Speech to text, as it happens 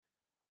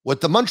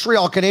With the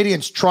Montreal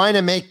Canadiens trying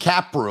to make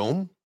cap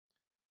room,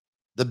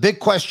 the big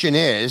question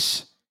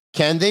is,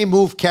 can they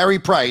move Carey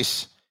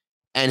Price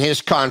and his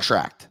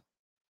contract?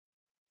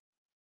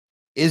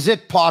 Is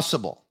it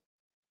possible?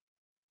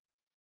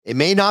 It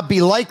may not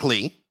be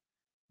likely,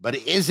 but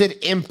is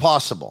it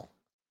impossible?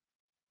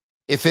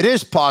 If it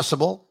is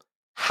possible,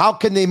 how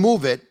can they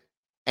move it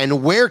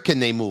and where can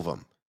they move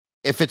him?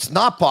 If it's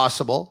not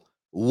possible,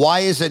 why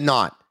is it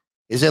not?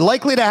 Is it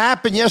likely to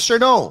happen, yes or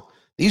no?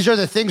 These are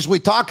the things we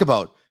talk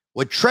about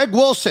with Treg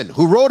Wilson,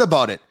 who wrote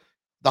about it,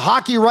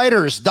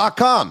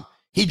 thehockeywriters.com.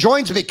 He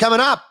joins me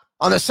coming up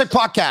on the Sick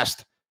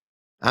Podcast.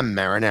 I'm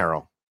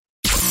Marinaro.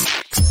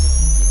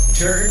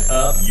 Turn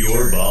up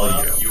your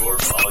volume.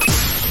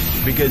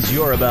 Because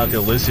you're about to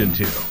listen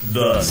to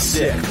The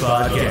Sick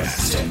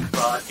Podcast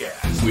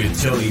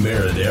with Tony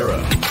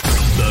Marinaro.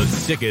 The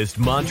sickest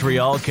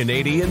Montreal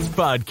Canadiens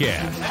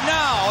podcast. And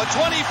now a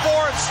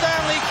 24th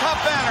Stanley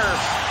Cup banner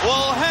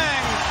will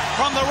hang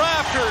from the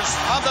rafters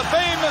of the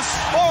famous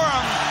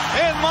Forum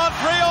in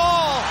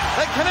Montreal.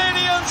 The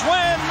Canadiens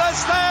win the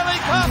Stanley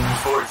Cup.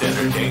 Sports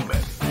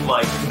entertainment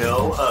like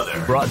no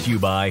other. Brought to you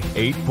by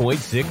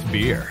 8.6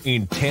 Beer,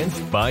 intense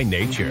by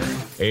nature,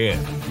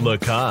 and La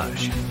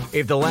Cage.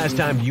 If the last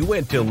time you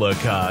went to La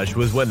Cage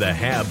was when the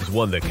Habs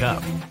won the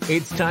cup,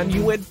 it's time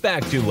you went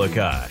back to La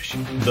Cage.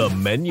 The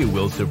menu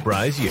will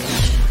surprise you.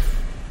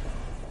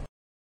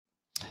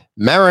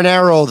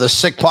 Marinaro, the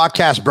Sick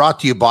Podcast, brought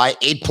to you by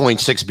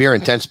 8.6 Beer,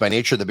 intense by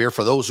nature, the beer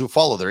for those who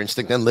follow their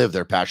instinct and live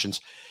their passions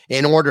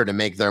in order to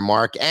make their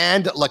mark.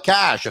 And La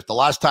Cage, if the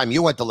last time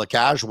you went to La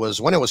Cage was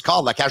when it was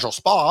called La Cage au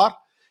Sport,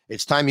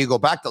 it's time you go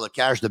back to La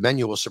Cage. The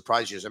menu will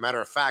surprise you. As a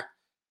matter of fact,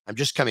 I'm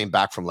just coming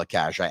back from La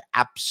Cage. I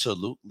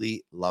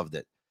absolutely loved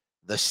it.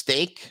 The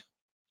steak,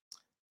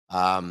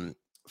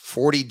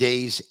 40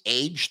 days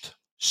aged,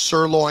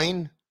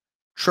 sirloin,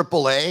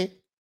 AAA,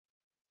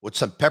 with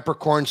some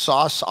peppercorn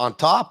sauce on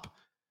top,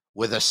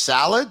 with a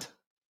salad,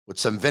 with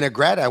some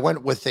vinaigrette. I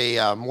went with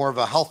a more of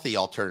a healthy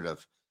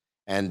alternative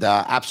and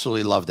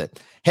absolutely loved it.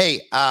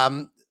 Hey,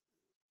 the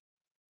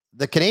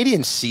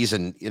Canadian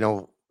season,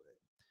 rookie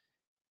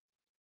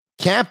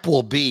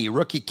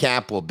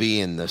camp will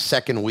be in the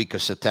second week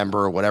of September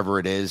or whatever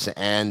it is.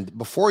 And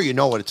before you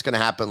know it, it's going to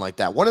happen like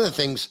that. One of the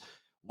things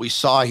we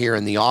saw here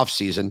in the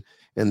offseason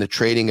in the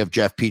trading of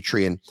Jeff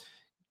Petrie, and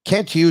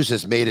Kent Hughes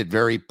has made it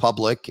very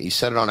public. He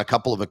said it on a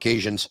couple of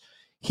occasions.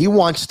 He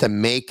wants to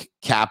make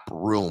cap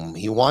room.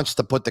 He wants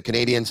to put the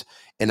Canadiens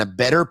in a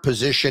better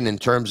position in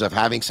terms of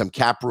having some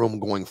cap room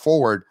going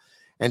forward.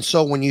 And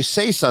so when you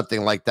say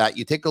something like that,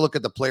 you take a look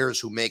at the players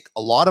who make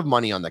a lot of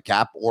money on the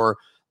cap or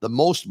the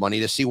most money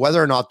to see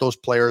whether or not those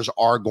players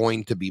are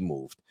going to be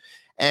moved.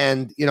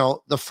 And,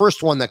 the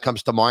first one that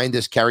comes to mind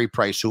is Carey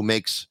Price, who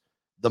makes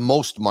the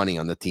most money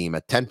on the team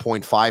at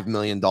 $10.5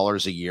 million a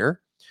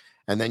year.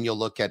 And then you'll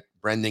look at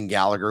Brendan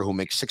Gallagher, who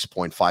makes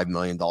 $6.5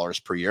 million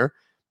per year.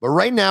 But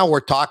right now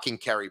we're talking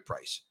Carey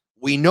Price.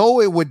 We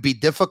know it would be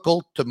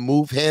difficult to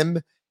move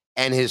him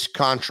and his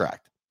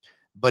contract,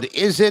 but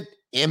is it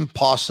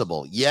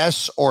impossible?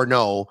 Yes or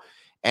no?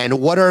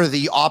 And what are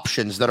the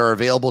options that are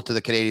available to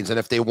the Canadiens? And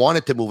if they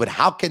wanted to move it,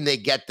 how can they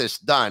get this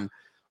done?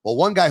 Well,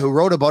 one guy who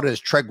wrote about it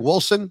is Treg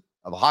Wilson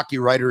of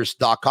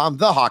HockeyWriters.com,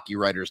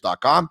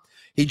 thehockeywriters.com.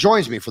 He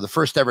joins me for the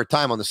first ever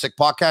time on the Sick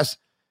Podcast.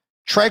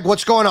 Treg,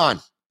 what's going on?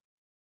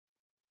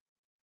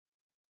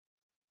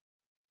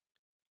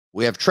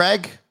 We have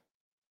Treg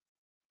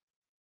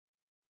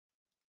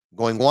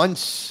going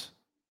once,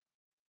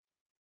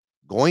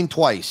 going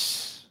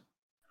twice.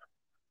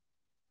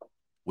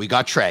 We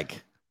got Treg.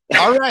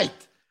 All right.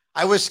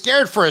 I was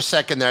scared for a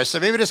second there,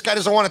 so maybe this guy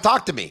doesn't want to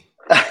talk to me.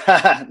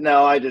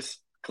 No, I just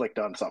clicked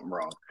on something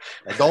wrong.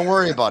 Don't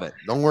worry about it.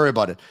 Don't worry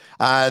about it.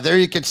 There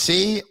you can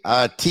see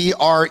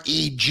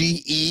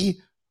TREGE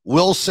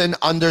Wilson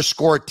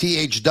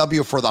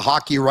 _THW for the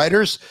Hockey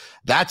Writers.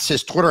 That's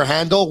his Twitter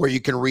handle where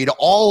you can read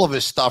all of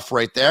his stuff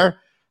right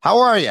there. How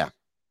are you?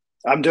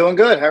 I'm doing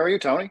good. How are you,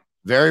 Tony?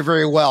 Very,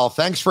 very well.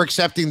 Thanks for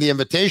accepting the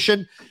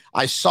invitation.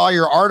 I saw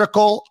your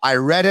article. I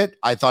read it.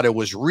 I thought it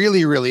was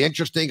really, really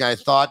interesting. I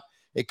thought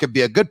it could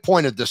be a good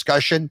point of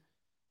discussion.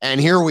 And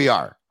here we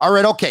are. All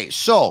right. Okay.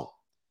 So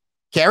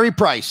Carey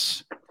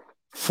Price,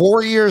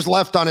 4 years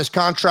left on his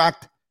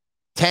contract,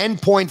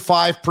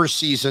 10.5 per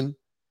season.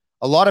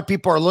 A lot of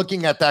people are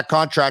looking at that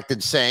contract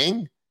and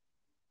saying,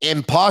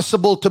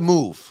 impossible to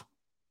move.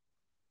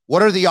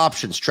 What are the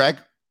options, Treg?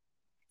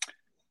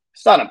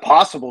 It's not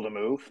impossible to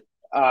move.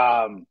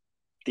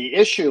 The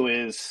issue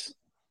is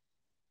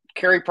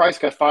Carey Price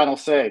got final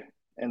say,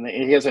 and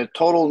he has a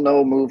total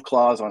no move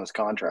clause on his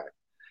contract,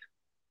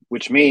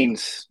 which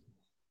means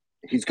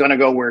he's going to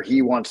go where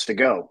he wants to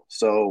go.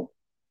 So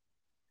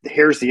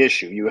here's the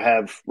issue. You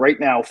have right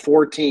now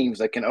 4 teams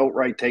that can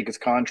outright take his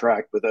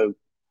contract with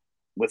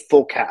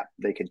full cap.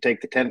 They can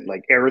take the 10,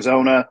 like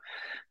Arizona.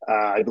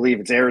 I believe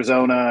it's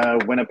Arizona,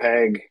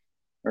 Winnipeg,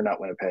 or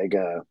not Winnipeg,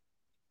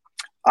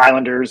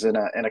 Islanders, and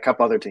a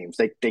couple other teams.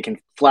 They can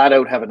flat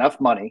out have enough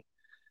money,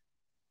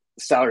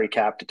 salary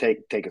cap, to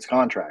take his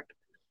contract.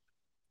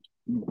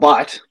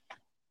 But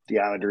The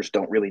Islanders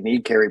don't really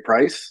need Carey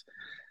Price.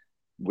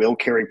 Will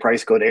Carey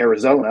Price go to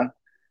Arizona?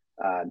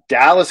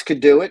 Dallas could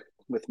do it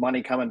with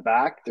money coming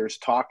back. There's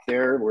talk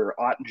there where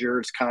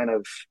Ottinger's kind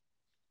of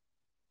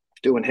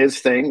doing his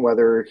thing,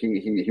 whether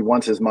he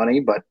wants his money.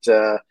 But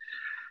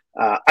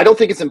I don't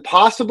think it's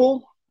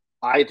impossible.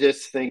 I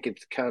just think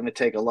it's going to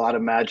take a lot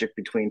of magic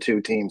between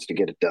two teams to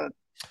get it done.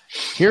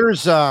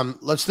 Here's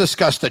let's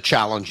discuss the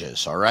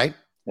challenges, all right?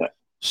 Yeah.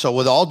 So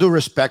with all due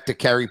respect to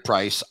Carey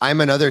Price, I'm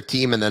another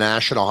team in the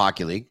National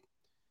Hockey League.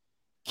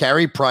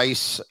 Carey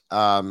Price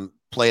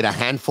played a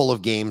handful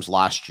of games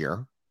last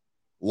year,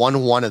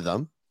 won one of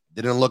them,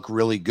 didn't look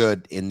really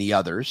good in the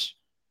others.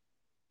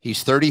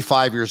 He's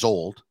 35 years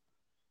old.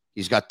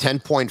 He's got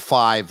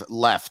 10.5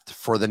 left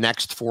for the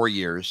next 4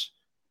 years.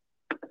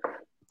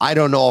 I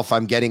don't know if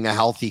I'm getting a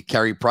healthy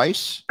Carey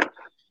Price.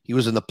 He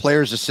was in the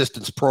Players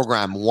Assistance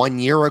Program 1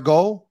 year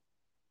ago.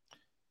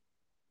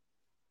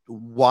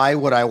 Why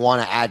would I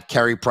want to add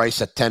Carey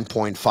Price at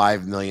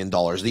 $10.5 million?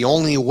 The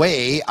only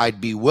way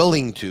I'd be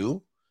willing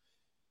to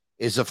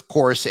is, of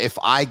course, if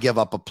I give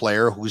up a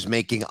player who's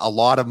making a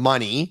lot of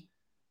money,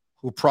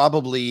 who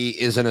probably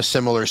is in a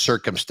similar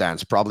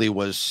circumstance, probably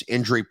was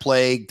injury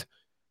plagued,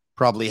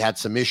 probably had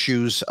some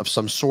issues of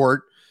some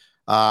sort.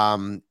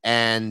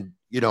 And,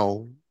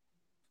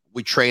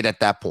 we trade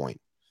at that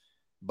point.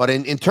 But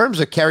in terms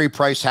of Carey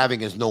Price having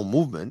his no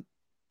movement,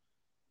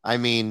 I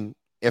mean,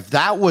 if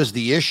that was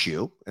the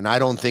issue, and I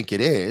don't think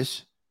it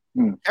is,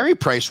 Carey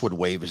Price would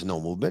waive his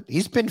no movement.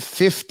 He's been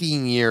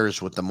 15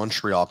 years with the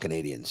Montreal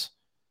Canadiens.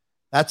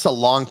 That's a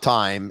long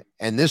time.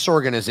 And this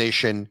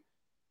organization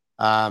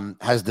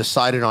has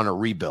decided on a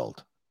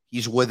rebuild.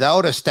 He's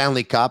without a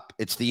Stanley Cup.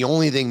 It's the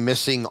only thing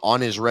missing on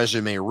his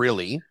resume,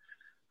 really.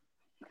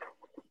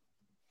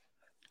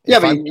 Yeah,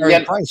 if but I'm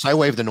Carey Price, I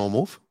waive the no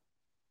move.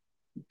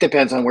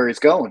 Depends on where he's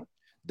going.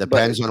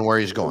 Depends on where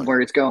he's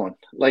going.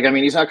 Like, I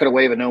mean, he's not going to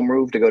waive a no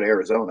move to go to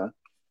Arizona.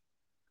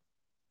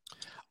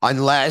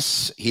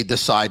 Unless he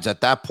decides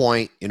at that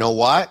point, you know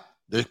what?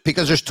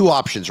 Because there's two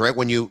options, right?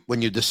 When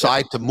you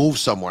decide to move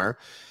somewhere,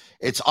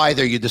 it's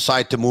either you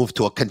decide to move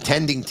to a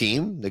contending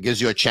team that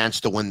gives you a chance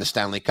to win the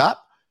Stanley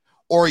Cup,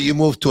 or you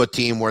move to a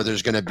team where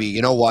there's going to be,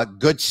 you know what,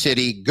 good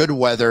city, good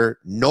weather,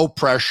 no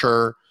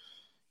pressure.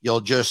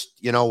 You'll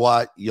just, you know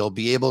what, you'll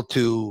be able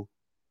to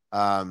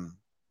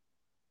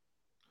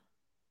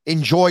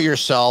enjoy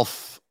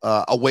yourself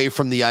away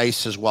from the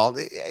ice as well.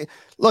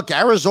 Look,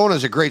 Arizona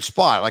is a great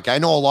spot. Like, I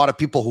know a lot of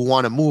people who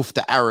want to move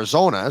to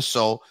Arizona.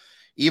 So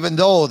even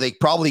though they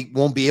probably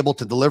won't be able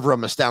to deliver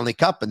them a Stanley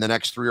Cup in the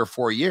next 3 or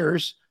 4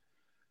 years,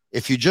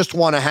 if you just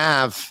want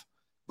to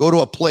go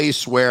to a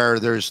place where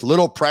there's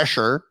little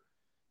pressure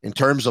in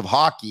terms of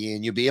hockey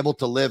and you'll be able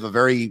to live a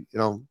very,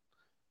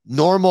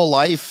 normal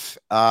life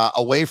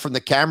away from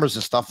the cameras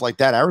and stuff like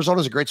that,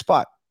 Arizona's a great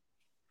spot.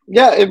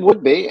 Yeah, it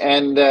would be.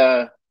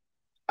 And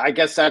I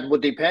guess that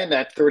would depend.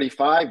 At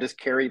 35, does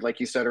Carey,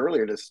 like you said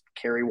earlier, does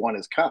Carey want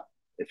his cup?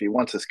 If he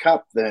wants his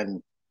cup,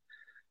 then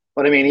 –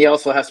 but, I mean, he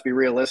also has to be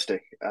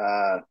realistic.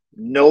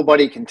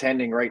 Nobody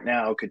contending right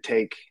now could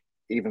take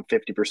even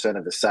 50%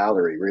 of his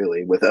salary,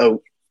 really,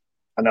 without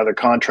another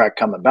contract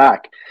coming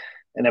back.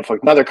 And if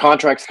another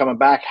contract's coming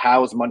back,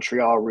 how is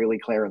Montreal really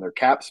clearing their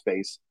cap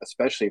space,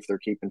 especially if they're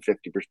keeping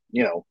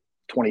 50%,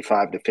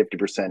 25 to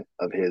 50%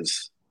 of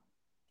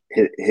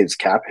his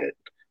cap hit,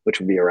 which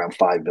would be around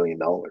 $5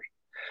 million.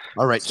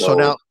 All right. So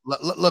now,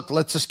 look,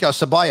 let's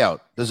discuss a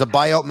buyout. Does a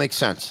buyout make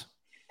sense?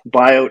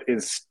 Buyout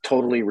is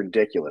totally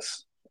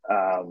ridiculous.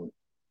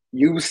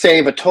 You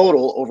save a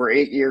total over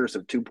 8 years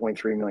of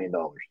 $2.3 million.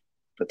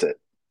 That's it.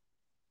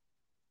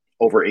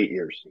 Over 8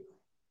 years.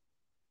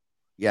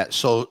 Yeah.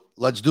 So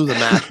let's do the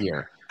math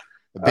here.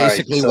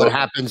 Basically, what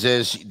happens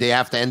is they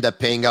have to end up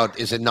paying out,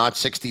 is it not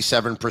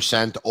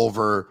 67%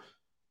 over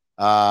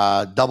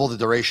double the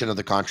duration of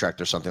the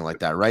contract or something like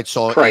that, right?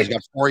 So he's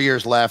got 4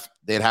 years left.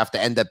 They'd have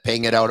to end up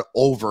paying it out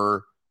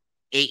over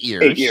 8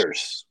 years. 8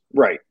 years,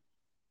 right.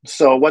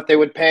 So what they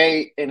would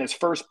pay in his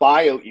first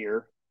buyout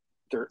year,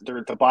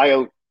 the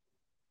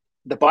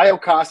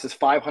buyout cost is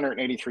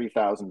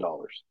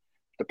 $583,000.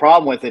 The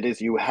problem with it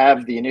is you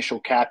have the initial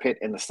cap hit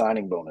and the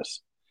signing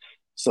bonus.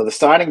 So the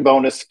signing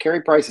bonus,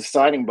 Carey Price's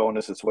signing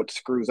bonus, is what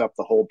screws up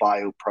the whole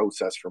buyout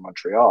process for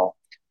Montreal,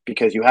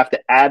 because you have to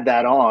add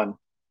that on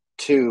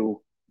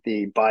to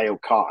the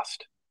buyout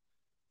cost,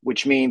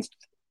 which means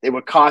it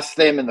would cost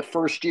them in the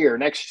first year.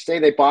 Say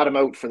they bought him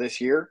out for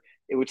this year,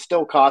 it would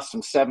still cost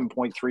them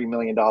 $7.3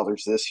 million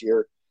this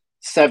year,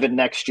 $7 million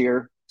next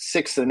year, $6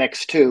 million the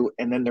next 2,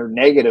 and then they're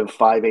negative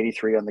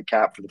 $583 on the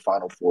cap for the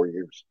final 4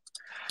 years.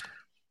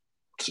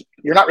 So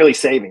you're not really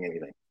saving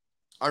anything.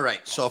 All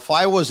right. So if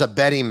I was a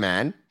betting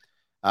man,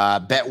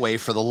 Betway,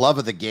 for the love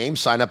of the game,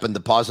 sign up and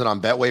deposit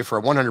on Betway for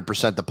a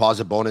 100%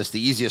 deposit bonus. The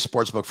easiest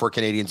sportsbook for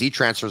Canadians.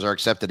 E-transfers are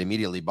accepted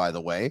immediately, by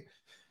the way.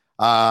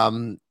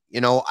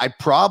 I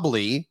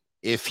probably,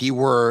 if he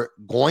were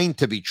going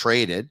to be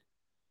traded,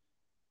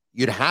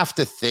 you'd have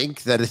to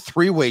think that a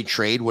 3-way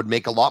trade would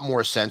make a lot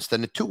more sense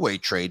than a 2-way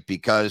trade,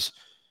 because,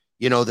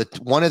 that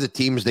one of the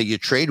teams that you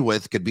trade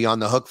with could be on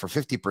the hook for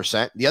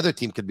 50%. The other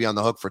team could be on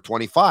the hook for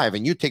 25,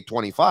 and you take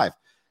 25.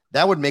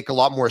 That would make a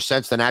lot more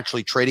sense than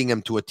actually trading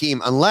him to a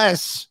team,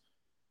 unless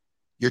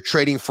you're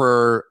trading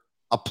for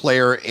a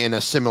player in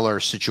a similar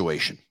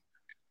situation.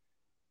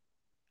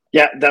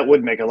 Yeah, that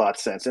would make a lot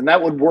of sense. And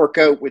that would work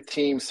out with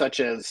teams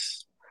such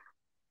as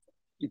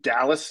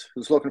Dallas,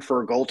 who's looking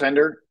for a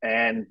goaltender,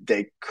 and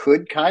they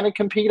could kind of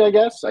compete, I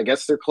guess. I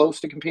guess they're close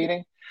to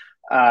competing.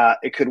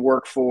 It could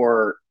work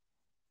for,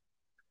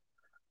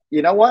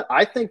 you know what?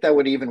 I think that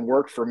would even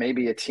work for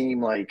maybe a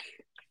team like,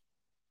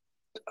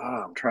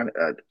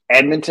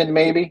 Edmonton,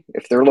 maybe,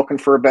 if they're looking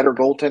for a better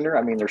goaltender.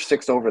 I mean, they're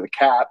 6 over the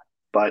cap,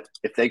 but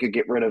if they could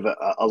get rid of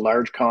a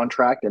large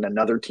contract and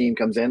another team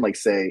comes in, like,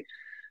 say,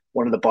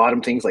 one of the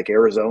bottom teams like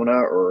Arizona,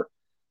 or,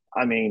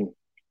 I mean,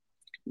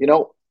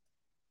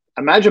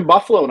 imagine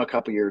Buffalo in a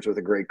couple years with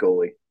a great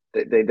goalie.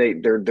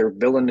 They're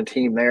building a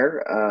team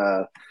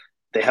there.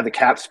 They have the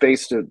cap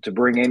space to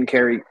bring in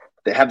Carey.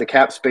 They have the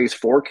cap space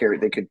for Carey.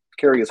 They could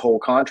carry his whole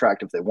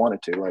contract if they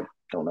wanted to. I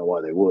don't know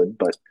why they would,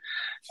 but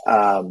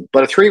a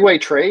 3-way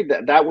trade,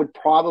 that would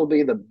probably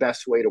be the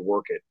best way to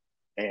work it,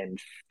 and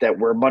that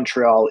where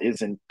Montreal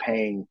isn't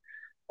paying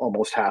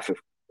almost half of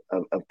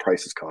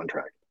Price's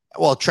contract.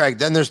 Well, Treg,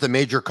 then there's the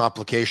major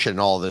complication in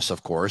all of this,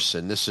 of course,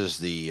 and this is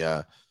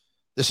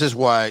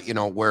why,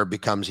 where it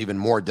becomes even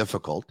more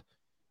difficult,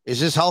 is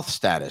his health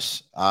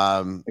status.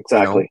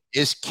 Exactly.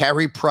 Is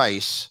Carey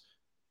Price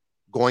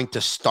going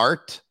to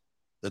start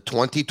the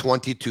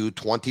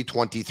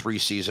 2022-2023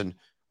 season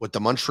with the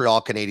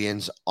Montreal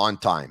Canadiens on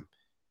time?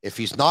 If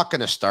he's not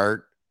going to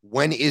start,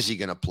 when is he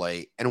going to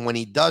play? And when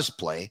he does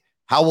play,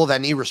 how will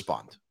that knee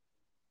respond?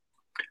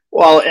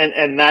 Well,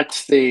 and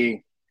that's the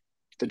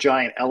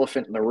giant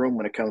elephant in the room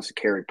when it comes to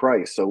Carey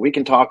Price. So we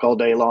can talk all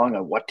day long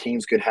on what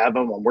teams could have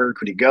him and where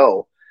could he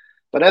go.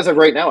 But as of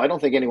right now, I don't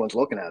think anyone's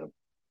looking at him.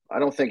 I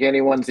don't think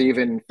anyone's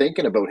even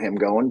thinking about him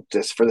going,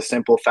 just for the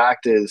simple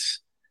fact is,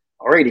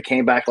 all right, he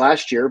came back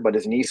last year, but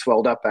his knee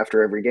swelled up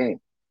after every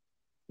game.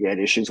 He had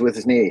issues with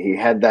his knee. He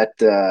had that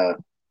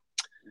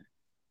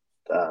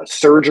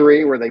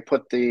surgery where they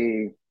put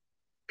the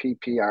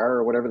PPR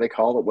or whatever they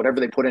call it, whatever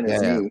they put in his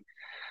knee.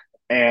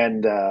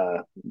 And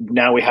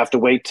now we have to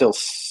wait till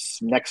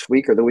next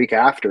week or the week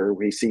after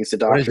we see the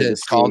doctor. What is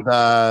it called?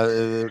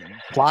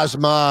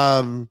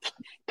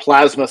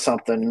 Plasma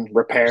something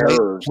repair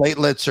or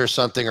platelets or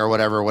something or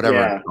whatever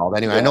it's called.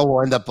 Anyway, I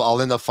know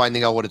I'll end up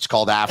finding out what it's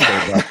called after.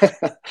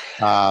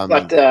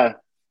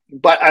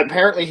 But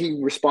apparently he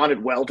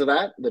responded well to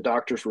that. The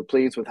doctors were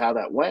pleased with how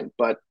that went.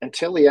 But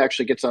until he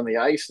actually gets on the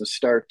ice and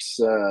starts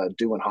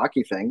doing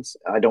hockey things,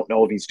 I don't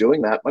know if he's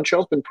doing that.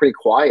 Montreal's been pretty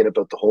quiet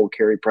about the whole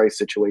Carey Price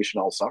situation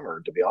all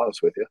summer, to be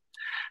honest with you.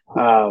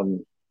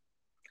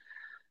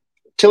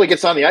 Till he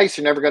gets on the ice,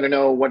 you're never going to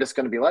know what it's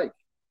going to be like.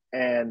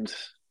 And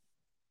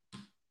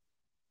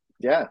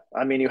yeah,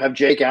 I mean, you have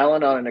Jake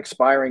Allen on an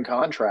expiring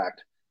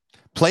contract.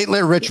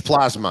 Platelet-rich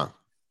plasma.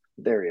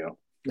 There you go.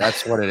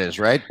 That's what it is,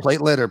 right?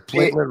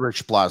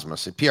 Platelet-rich plasma.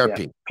 So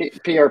PRP. Yeah.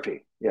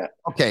 PRP. Yeah.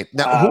 Okay.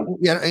 Now,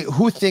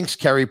 who thinks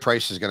Carey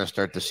Price is going to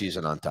start the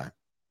season on time?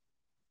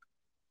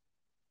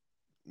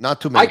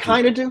 Not too many. I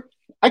kind of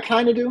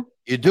do.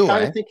 You do.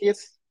 I think he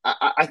is.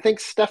 I think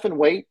Stephen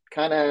Waite,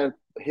 kind of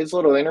his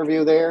little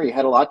interview there, he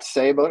had a lot to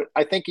say about it.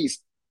 I think he's.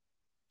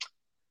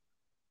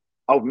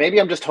 Oh, maybe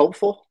I'm just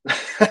hopeful.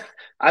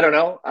 I don't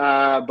know,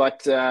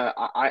 but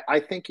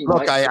I think he.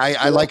 Look,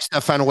 I like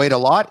Stefan Waite a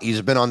lot.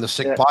 He's been on the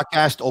Sick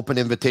podcast. Open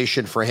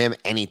invitation for him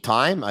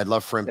anytime. I'd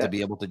love for him to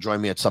be able to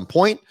join me at some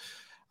point.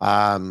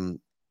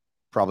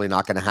 Probably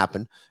not going to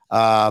happen,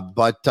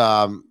 but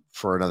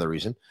for another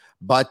reason.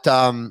 But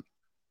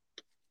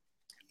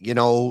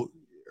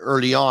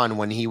early on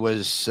when he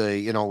was,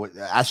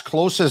 as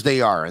close as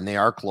they are, and they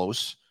are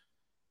close.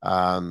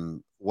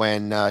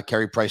 When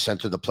Carey Price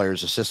entered the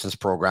Players Assistance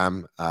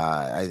Program,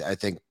 I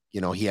think.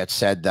 He had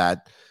said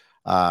that,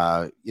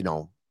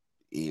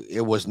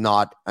 it was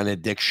not an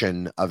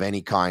addiction of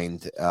any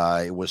kind.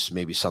 It was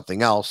maybe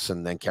something else.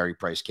 And then Carey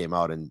Price came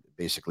out and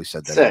basically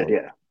said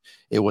that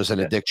it was an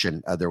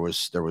addiction. There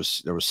was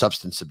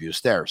substance abuse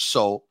there.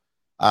 So,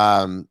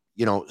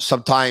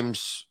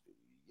 sometimes,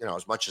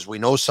 as much as we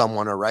know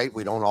someone, all right,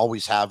 we don't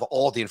always have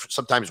all the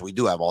sometimes we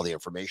do have all the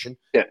information.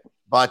 Yeah.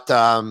 But,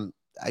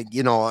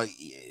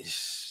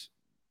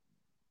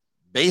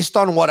 based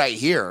on what I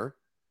hear,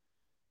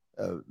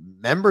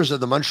 members of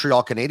the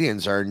Montreal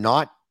Canadiens are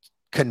not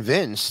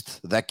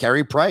convinced that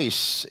Carey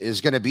Price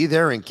is going to be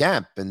there in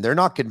camp, and they're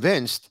not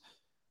convinced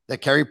that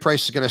Carey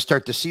Price is going to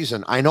start the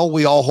season. I know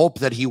we all hope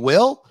that he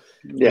will.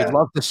 Yeah. We'd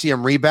love to see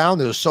him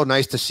rebound. It was so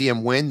nice to see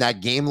him win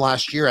that game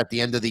last year at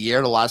the end of the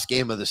year, the last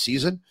game of the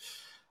season.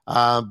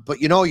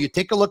 But, you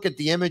take a look at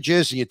the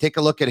images and you take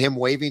a look at him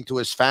waving to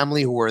his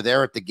family who were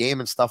there at the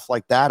game and stuff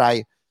like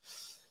that.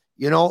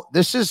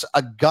 This is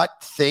a gut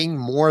thing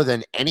more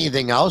than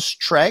anything else,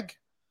 Treg.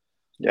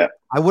 Yeah.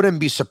 I wouldn't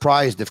be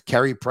surprised if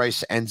Carey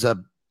Price ends up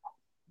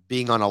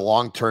being on a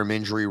long-term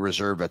injury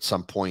reserve at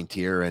some point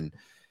here, and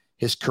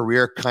his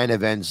career kind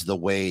of ends the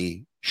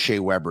way Shea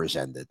Weber's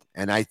ended.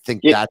 And I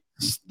think Yeah.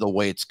 that's the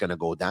way it's going to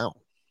go down.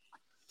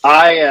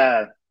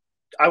 I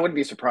wouldn't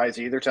be surprised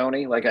either,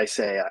 Tony. Like I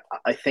say,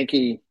 I think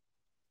the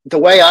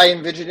way I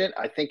envision it,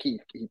 I think he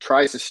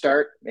tries to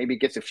start, maybe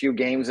gets a few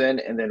games in,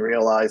 and then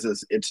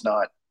realizes it's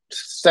not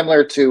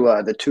similar to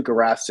the Tuukka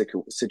Rask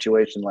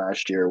situation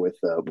last year with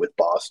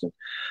Boston.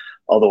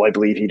 Although I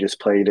believe he just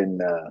played in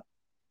the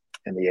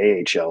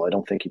AHL. I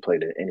don't think he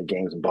played any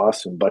games in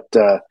Boston, but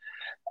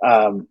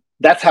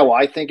that's how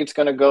I think it's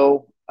going to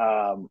go.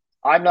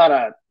 I'm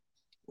not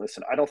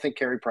listen. I don't think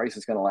Carey Price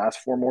is going to last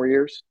 4 more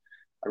years.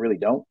 I really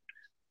don't.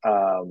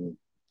 I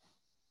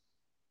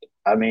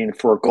mean,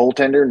 for a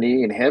goaltender,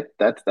 knee and hip,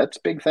 that's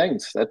big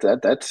things.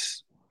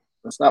 That's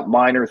not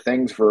minor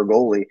things for a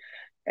goalie,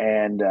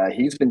 and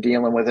he's been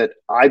dealing with it,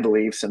 I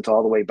believe, since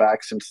all the way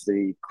back since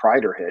the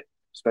Kreider hit,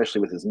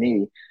 especially with his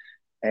knee,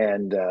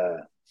 and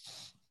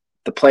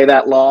to play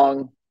that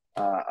long,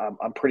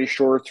 I'm pretty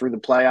sure through the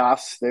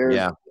playoffs there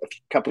a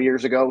couple of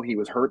years ago he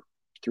was hurt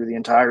through the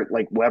entire,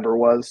 like Weber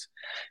was,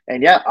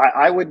 and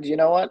I would, you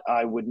know what,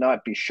 I would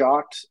not be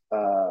shocked.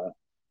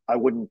 I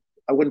wouldn't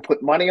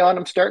put money on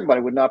him starting, but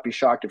I would not be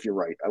shocked if you're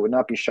right. I would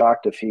not be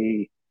shocked if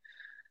he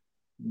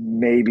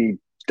maybe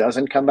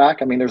doesn't come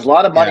back. I mean, there's a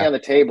lot of money on the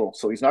table,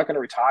 so he's not going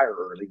to retire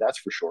early. That's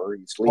for sure.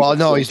 He's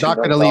not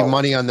going to leave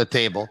money on the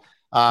table.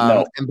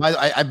 No. And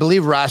I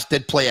believe Rask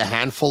did play a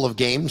handful of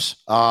games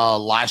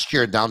last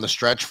year down the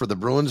stretch for the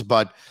Bruins,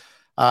 but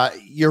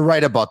you're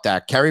right about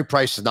that. Carey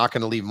Price is not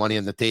going to leave money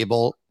on the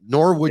table,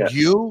 nor would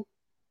you,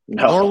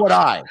 nor would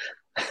I.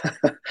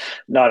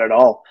 Not at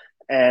all.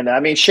 And I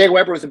mean, Shea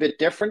Weber was a bit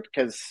different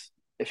because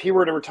if he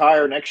were to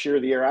retire next year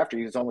or the year after,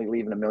 he's only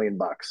leaving $1 million.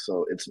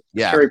 So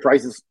Carey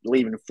Price is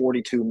leaving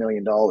 $42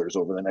 million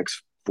over the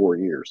next 4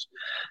 years.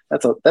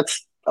 That's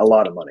a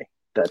lot of money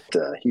that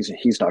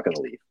he's not going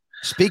to leave.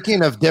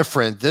 Speaking of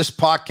different, this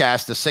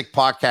podcast, the Sick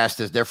Podcast,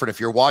 is different.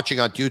 If you're watching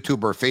on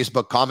YouTube or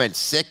Facebook, comment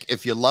Sick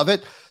if you love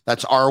it.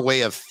 That's our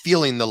way of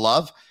feeling the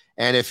love.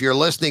 And if you're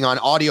listening on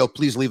audio,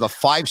 please leave a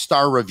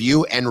 5-star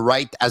review and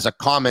write as a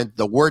comment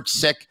the word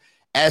Sick,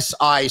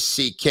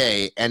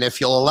 S-I-C-K. And if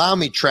you'll allow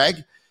me,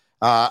 Treg,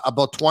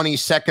 about 20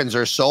 seconds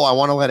or so, I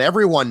want to let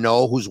everyone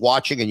know who's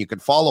watching, and you can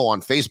follow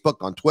on Facebook,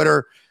 on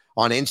Twitter,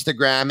 on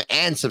Instagram,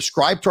 and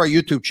subscribe to our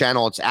YouTube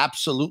channel. It's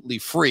absolutely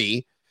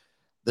free.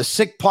 The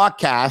Sick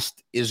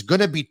Podcast is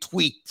going to be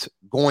tweaked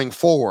going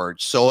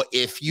forward. So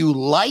if you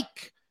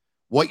like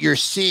what you're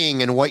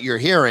seeing and what you're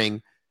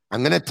hearing,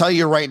 I'm going to tell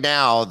you right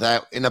now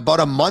that in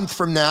about a month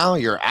from now,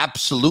 you're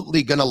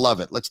absolutely going to love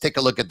it. Let's take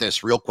a look at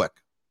this real quick.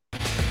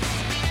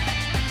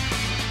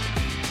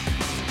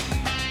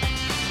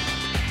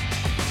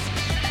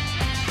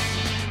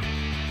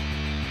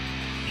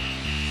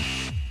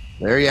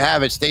 There you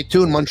have it. Stay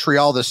tuned,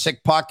 Montreal. The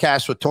Sick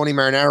Podcast with Tony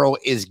Marinaro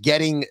is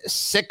getting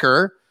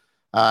sicker.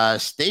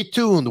 Stay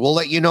tuned. We'll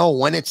let you know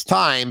when it's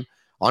time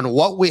on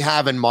what we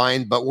have in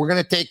mind, but we're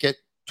going to take it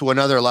to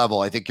another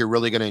level. I think you're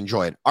really going to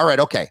enjoy it. All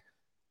right, okay.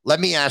 Let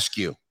me ask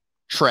you,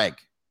 Treg,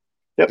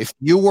 if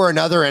you were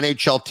another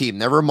NHL team,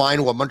 never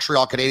mind what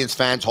Montreal Canadiens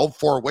fans hope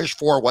for, wish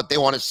for, what they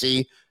want to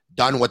see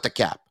done with the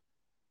cap.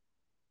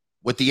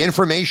 With the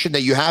information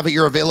that you have at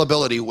your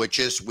availability, which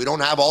is we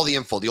don't have all the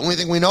info. The only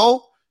thing we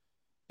know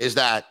is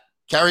that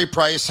Carey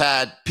Price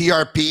had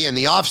PRP in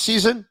the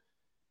offseason.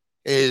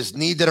 His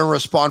knee didn't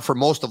respond for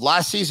most of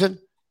last season.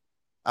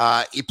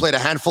 He played a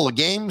handful of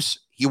games.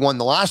 He won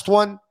the last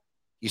one.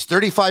 He's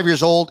 35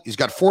 years old. He's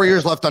got 4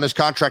 years left on his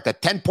contract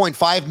at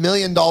 $10.5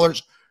 million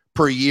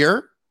per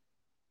year.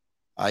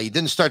 He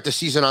didn't start the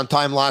season on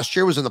time last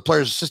year. Was in the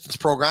Players Assistance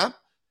Program.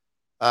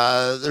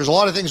 There's a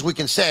lot of things we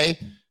can say.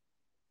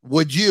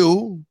 Would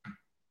you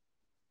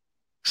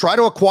try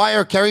to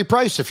acquire Carey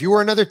Price if you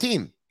were another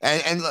team?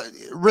 And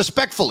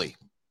respectfully.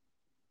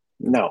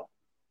 No.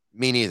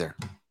 Me neither.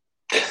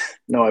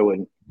 No, I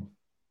wouldn't.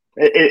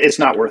 It's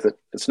not worth it.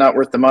 It's not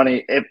worth the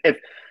money.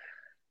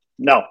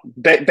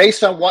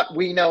 Based on what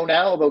we know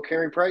now about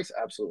Carey Price,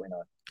 absolutely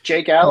not.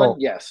 Jake Allen,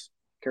 yes.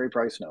 Carey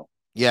Price, no.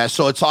 Yeah,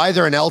 so it's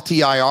either an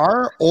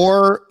LTIR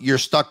or you're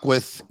stuck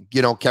with,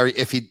 Carey.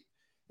 If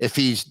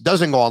he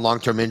doesn't go on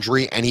long-term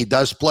injury and he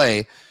does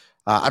play,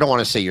 I don't want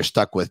to say you're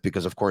stuck with,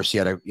 because of course he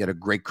had a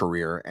great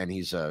career and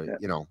he's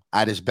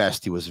at his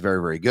best he was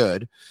very, very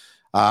good.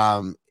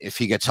 If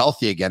he gets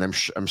healthy again,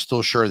 I'm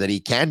still sure that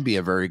he can be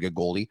a very good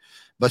goalie.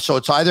 But so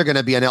it's either going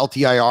to be an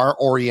LTIR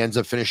or he ends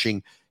up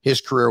finishing his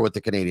career with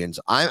the Canadiens.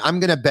 I'm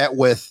going to bet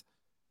with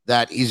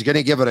that he's going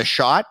to give it a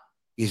shot.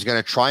 He's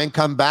going to try and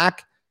come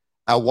back.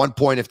 At one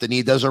point, if the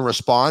knee doesn't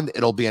respond,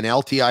 it'll be an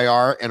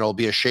LTIR and it'll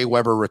be a Shea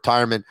Weber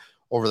retirement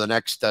over the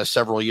next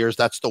several years.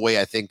 That's the way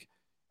I think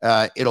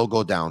it'll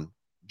go down.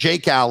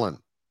 Jake Allen,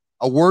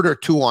 a word or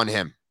two on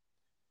him.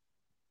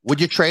 Would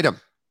you trade him?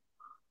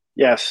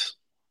 Yes.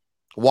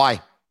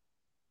 Why?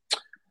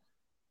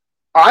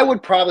 I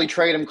would probably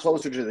trade him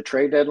closer to the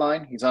trade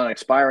deadline. He's on an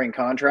expiring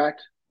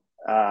contract.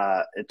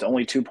 It's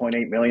only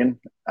 $2.8 million,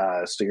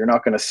 so you're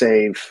not going to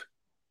save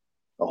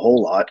a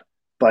whole lot.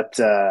 But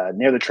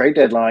near the trade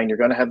deadline, you're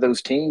going to have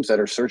those teams that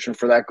are searching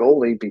for that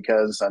goalie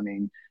because, I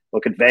mean,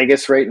 Look at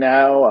Vegas right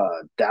now.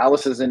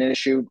 Dallas is an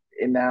issue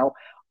in now.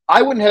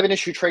 I wouldn't have an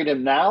issue trading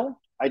him now.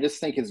 I just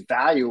think his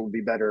value will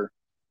be better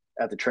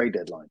at the trade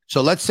deadline.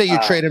 So let's say you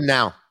trade him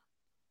now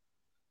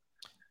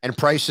and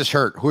Price is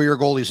hurt. Who are your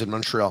goalies in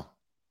Montreal?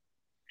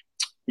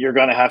 You're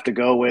going to have to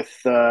go with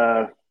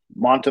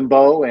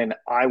Montembeault, and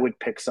I would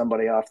pick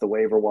somebody off the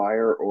waiver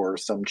wire or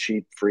some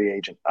cheap free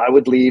agent. I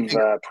would leave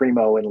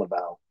Primo in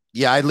Laval.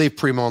 Yeah, I'd leave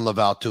Primo in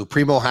Laval too.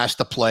 Primo has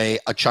to play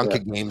a chunk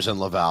of games in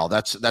Laval.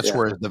 That's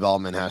where his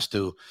development has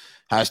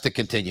to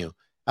continue.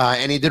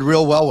 And he did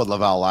real well with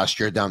Laval last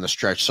year down the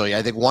stretch. So yeah,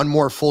 I think one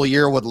more full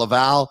year with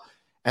Laval,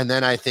 and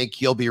then I think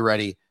he'll be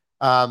ready.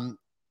 You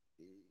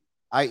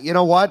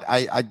know what?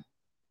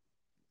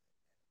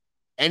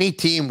 Any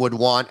team would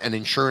want an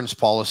insurance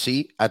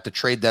policy at the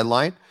trade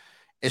deadline,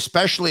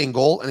 especially in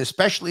goal, and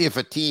especially if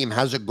a team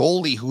has a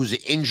goalie who's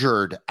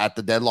injured at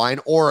the deadline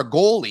or a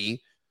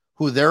goalie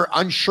who they're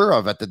unsure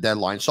of at the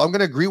deadline. So I'm going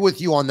to agree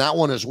with you on that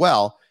one as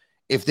well.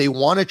 If they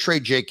want to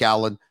trade Jake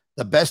Allen,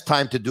 the best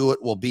time to do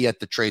it will be at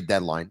the trade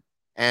deadline.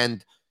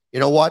 And you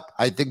know what?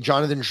 I think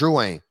Jonathan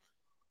Drouin,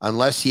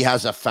 unless he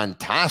has a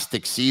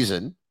fantastic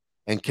season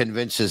and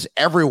convinces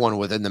everyone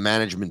within the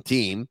management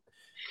team,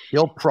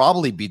 he'll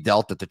probably be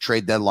dealt at the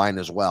trade deadline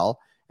as well.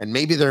 And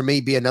maybe there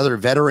may be another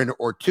veteran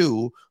or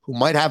two who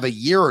might have a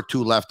year or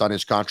two left on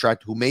his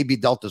contract who may be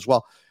dealt as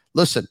well.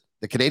 Listen,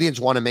 the Canadians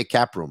want to make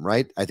cap room,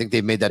 right? I think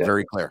they've made that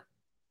very clear.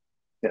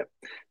 Yeah.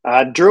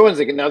 Drouin's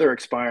another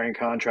expiring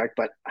contract,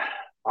 but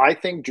I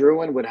think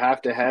Drouin would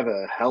have to have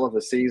a hell of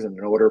a season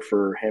in order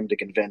for him to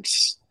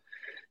convince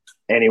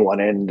anyone.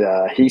 And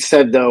he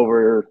said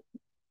over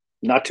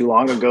not too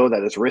long ago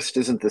that his wrist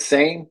isn't the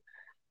same.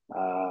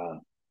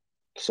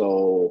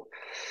 So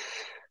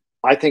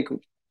I think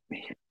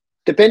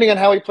depending on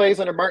how he plays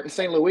under Martin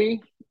St. Louis,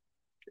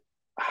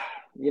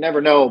 you never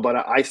know, but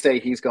I say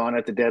he's gone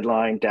at the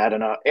deadline.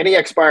 Any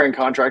expiring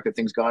contract, I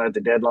think's gone at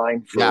the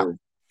deadline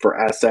for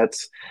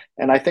assets.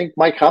 And I think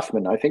Mike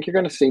Huffman, you're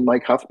going to see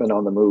Mike Huffman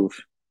on the move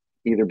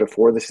either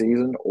before the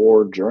season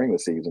or during the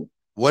season.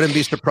 Wouldn't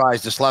be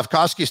surprised. Does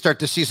Slavkovsky start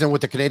the season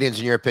with the Canadians,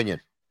 in your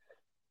opinion?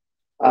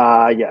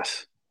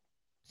 Yes.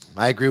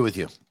 I agree with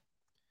you.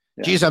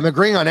 Yeah. Geez, I'm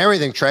agreeing on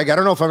everything, Treg. I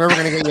don't know if I'm ever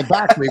going to get you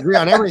back. We agree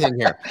on everything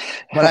here.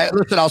 But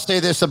listen, I'll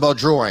say this about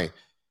Drouin.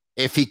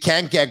 If he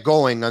can't get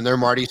going under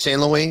Marty St.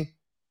 Louis,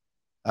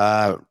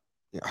 hard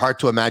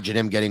to imagine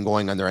him getting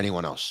going under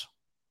anyone else.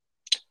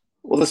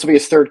 Well, this will be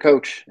his third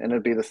coach, and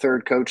it'll be the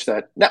third coach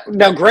that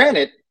now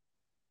granted,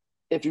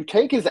 if you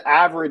take his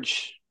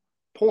average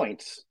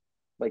points,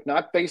 like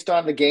not based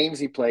on the games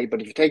he played,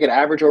 but if you take an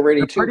average over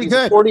 82,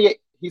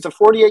 he's a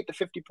 48 to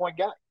 50 point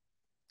guy.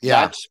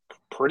 Yeah. That's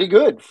pretty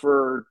good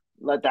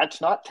that's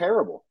not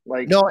terrible.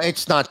 No,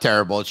 it's not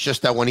terrible. It's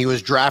just that when he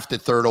was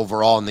drafted third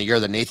overall in the year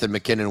that Nathan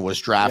McKinnon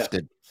was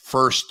drafted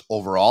first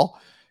overall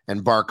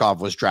and Barkov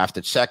was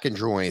drafted second,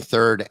 Drouin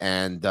third,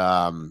 and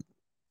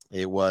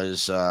it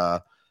was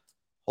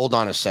hold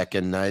on a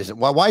second.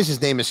 Why is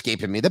his name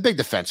escaping me? The big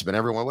defenseman,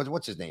 everyone.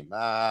 What's his name?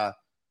 Oh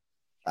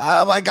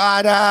my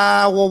God.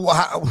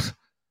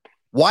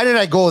 Why did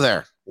I go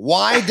there?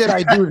 Why did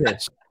I do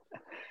this?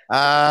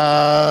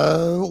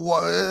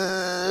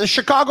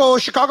 Chicago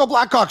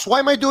Blackhawks. Why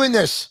am I doing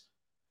this?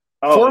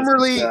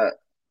 Formerly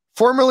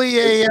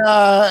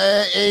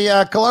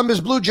a Columbus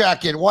Blue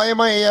Jacket. Why am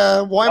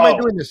I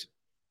doing this?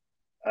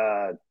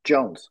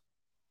 Jones.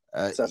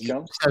 Seth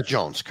Jones? Seth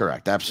Jones,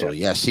 correct. Absolutely.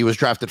 Yeah. Yes. He was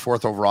drafted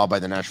fourth overall by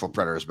the Nashville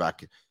Predators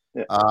back.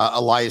 Yeah.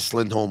 Elias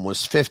Lindholm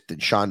was fifth,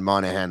 and Sean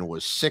Monahan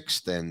was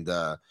sixth, and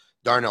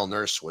Darnell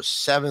Nurse was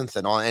seventh,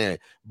 and all. Anyway,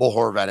 Bo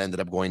Horvat ended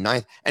up going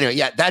ninth. Anyway,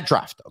 yeah, that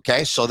draft.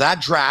 Okay. So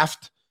that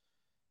draft,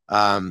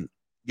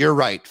 you're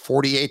right.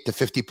 48 to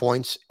 50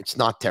 points. It's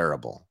not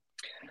terrible.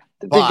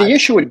 The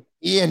issue would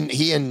he and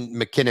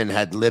McKinnon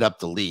had lit up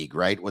the league,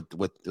 right? With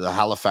the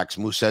Halifax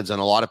Mooseheads, and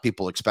a lot of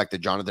people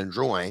expected Jonathan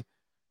Drouin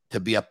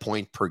to be a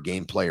point per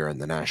game player in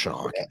the National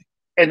Hockey League.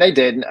 And they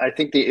did. I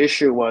think the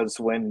issue was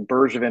when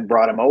Bergevin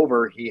brought him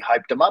over, he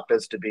hyped him up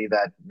as to be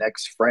that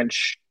next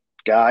French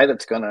guy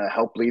that's going to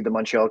help lead the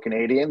Montreal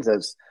Canadiens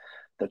as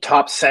the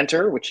top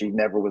center, which he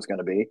never was going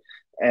to be.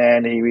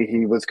 And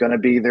he was going to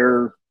be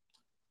their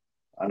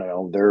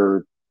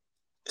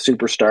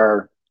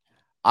superstar.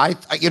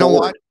 You know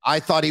what? I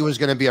thought he was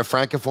going to be a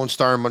Francophone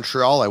star in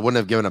Montreal. I wouldn't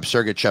have given up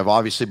Sergachev,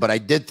 obviously, but I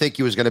did think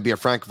he was going to be a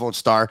Francophone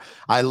star.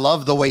 I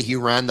love the way he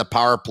ran the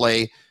power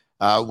play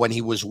when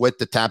he was with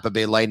the Tampa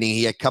Bay Lightning.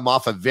 He had come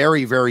off a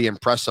very, very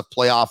impressive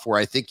playoff where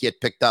I think he had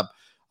picked up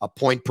a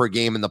point per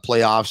game in the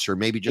playoffs, or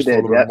maybe just a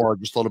little bit more,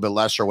 just a little bit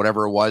less, or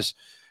whatever it was.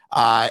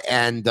 I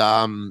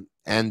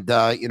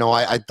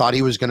thought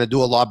he was going to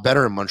do a lot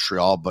better in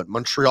Montreal. But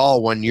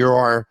Montreal, when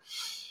you're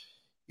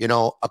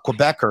a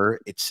Quebecer,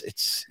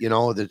 it's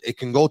it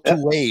can go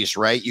two ways,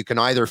 right? You can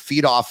either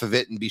feed off of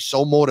it and be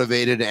so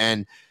motivated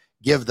and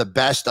give the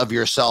best of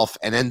yourself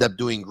and end up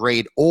doing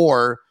great,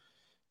 or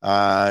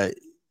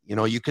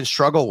you can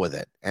struggle with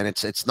it, and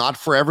it's not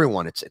for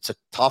everyone. It's a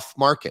tough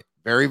market,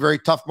 very, very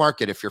tough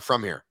market if you're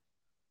from here.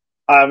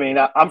 I mean,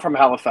 I'm from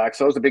Halifax,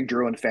 so I was a big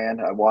Druin fan.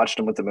 I watched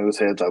him with the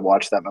Mooseheads. I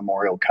watched that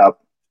Memorial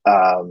Cup.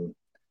 And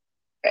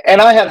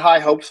I had high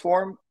hopes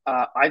for him.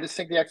 I just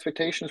think the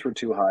expectations were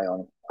too high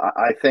on him.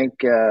 I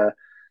think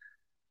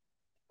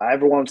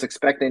everyone was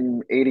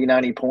expecting 80,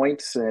 90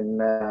 points,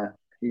 and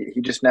he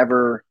just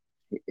never –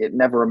 it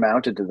never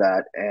amounted to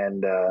that.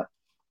 And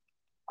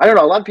I don't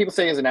know. A lot of people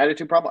say he has an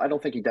attitude problem. I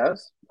don't think he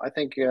does. I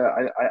think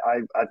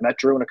I've met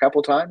Druin a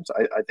couple of times.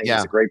 I think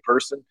he's a great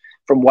person.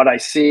 From what I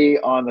see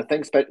on the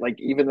things, but like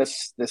even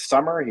this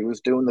summer, he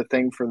was doing the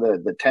thing for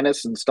the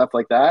tennis and stuff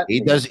like that.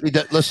 He does.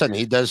 Listen,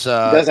 he does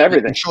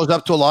everything. He shows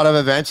up to a lot of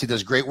events. He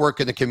does great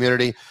work in the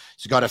community.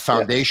 He's got a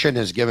foundation,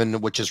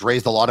 which has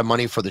raised a lot of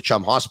money for the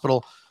Chum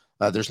Hospital.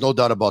 There's no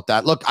doubt about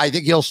that. Look, I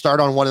think he'll start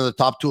on one of the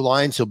top two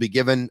lines. He'll be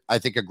given, I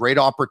think, a great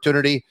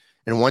opportunity.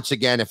 And once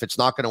again, if it's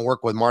not going to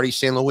work with Marty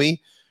St.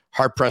 Louis,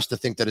 hard pressed to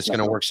think that it's going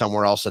to work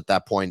somewhere else at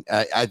that point.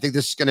 I think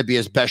this is going to be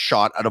his best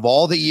shot out of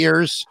all the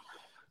years.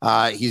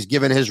 He's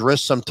given his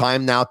wrist some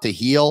time now to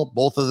heal,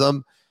 both of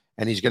them,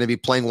 and he's going to be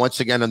playing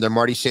once again under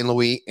Marty St.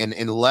 Louis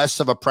in less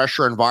of a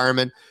pressure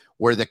environment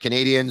where the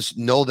Canadians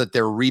know that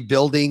they're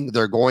rebuilding.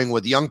 They're going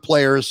with young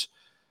players.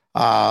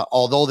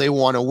 Although they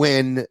want to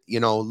win,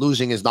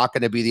 losing is not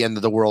going to be the end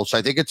of the world. So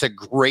I think it's a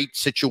great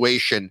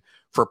situation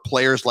for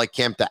players like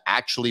him to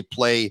actually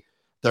play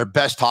their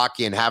best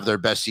hockey and have their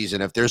best season.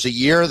 If there's a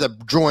year the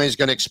Bruin is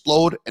going to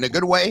explode in a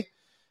good way,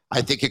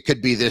 I think it could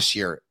be this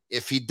year.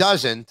 If he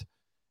doesn't,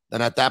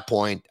 then at that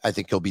point, I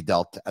think he'll be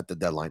dealt at the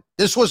deadline.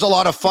 This was a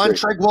lot of fun,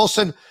 Treg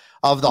Wilson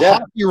of the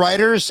Hockey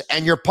Writers,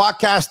 and your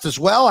podcast as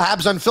well,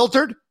 Habs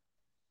Unfiltered.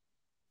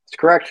 That's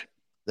correct.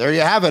 There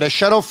you have it. A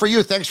shout-out for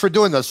you. Thanks for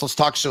doing this. Let's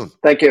talk soon.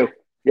 Thank you.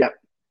 Yeah.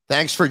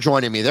 Thanks for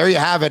joining me. There you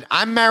have it.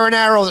 I'm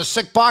Marinaro, the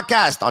Sick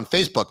Podcast on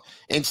Facebook,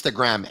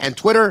 Instagram, and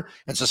Twitter.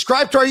 And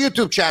subscribe to our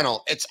YouTube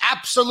channel. It's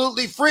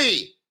absolutely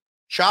free.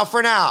 Ciao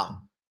for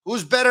now.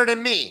 Who's better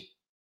than me?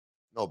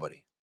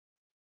 Nobody.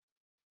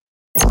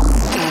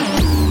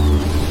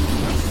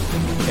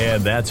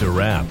 And that's a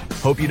wrap.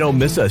 Hope you don't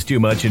miss us too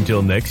much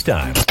until next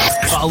time.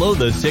 Follow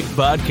the Sick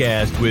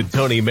Podcast with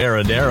Tony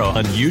Marinaro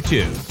on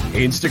YouTube,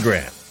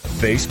 Instagram,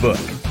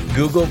 Facebook,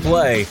 Google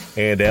Play,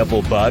 and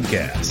Apple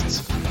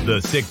Podcasts.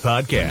 The Sick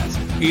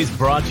Podcast is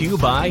brought to you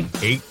by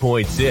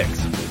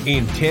 8.6,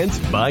 Intense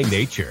by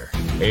Nature,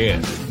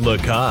 and La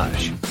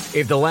Cage.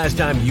 If the last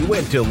time you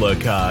went to La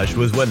Cage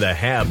was when the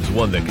Habs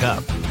won the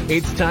cup,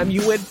 it's time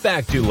you went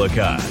back to La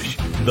Cage.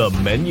 The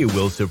menu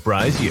will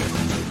surprise you.